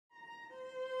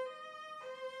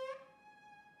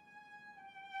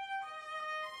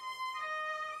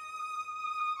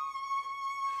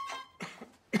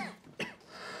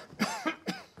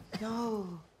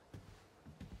No.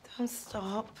 Don't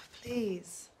stop,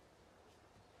 please.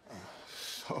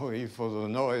 Sorry for the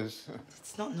noise.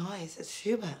 It's not noise, it's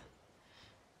Schubert.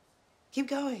 Keep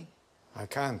going. I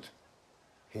can't.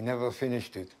 He never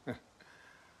finished it.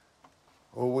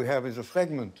 All we have is a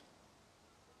fragment.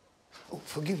 Oh,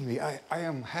 forgive me, I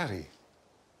am Harry.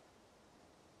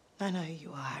 I know who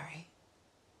you are, Harry.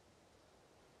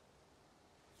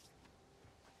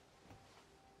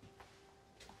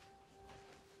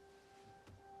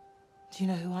 Do you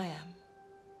know who I am?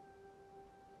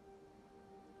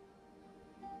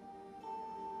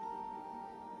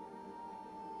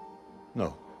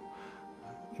 No,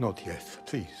 not yet,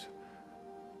 please.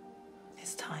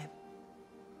 It's time.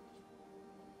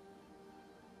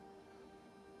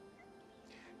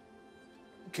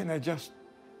 Can I just...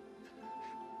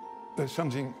 There's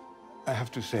something I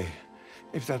have to say,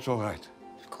 if that's all right.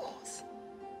 Of course.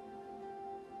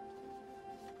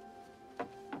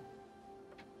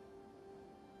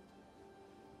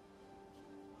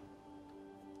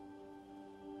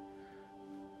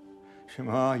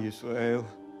 Shema Yisrael,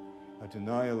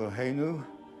 Adonai Eloheinu,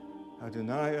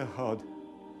 Adonai Echad.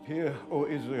 Hear, O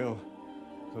Israel,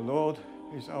 the Lord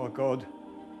is our God,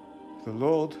 the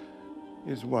Lord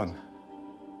is one.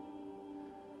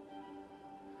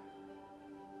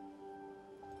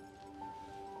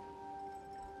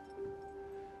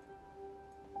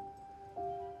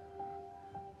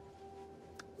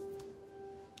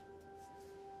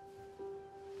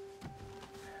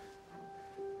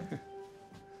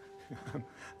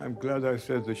 I'm glad I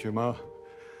said the Shema.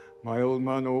 My old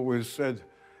man always said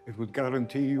it would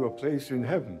guarantee you a place in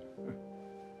heaven,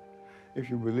 if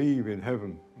you believe in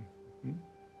heaven.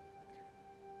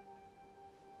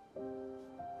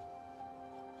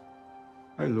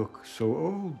 I look so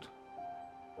old,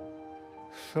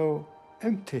 so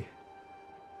empty.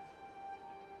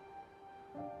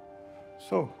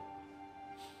 So,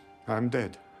 I'm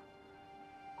dead.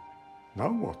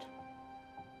 Now what?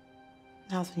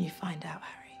 Now's when you find out,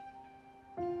 Harry.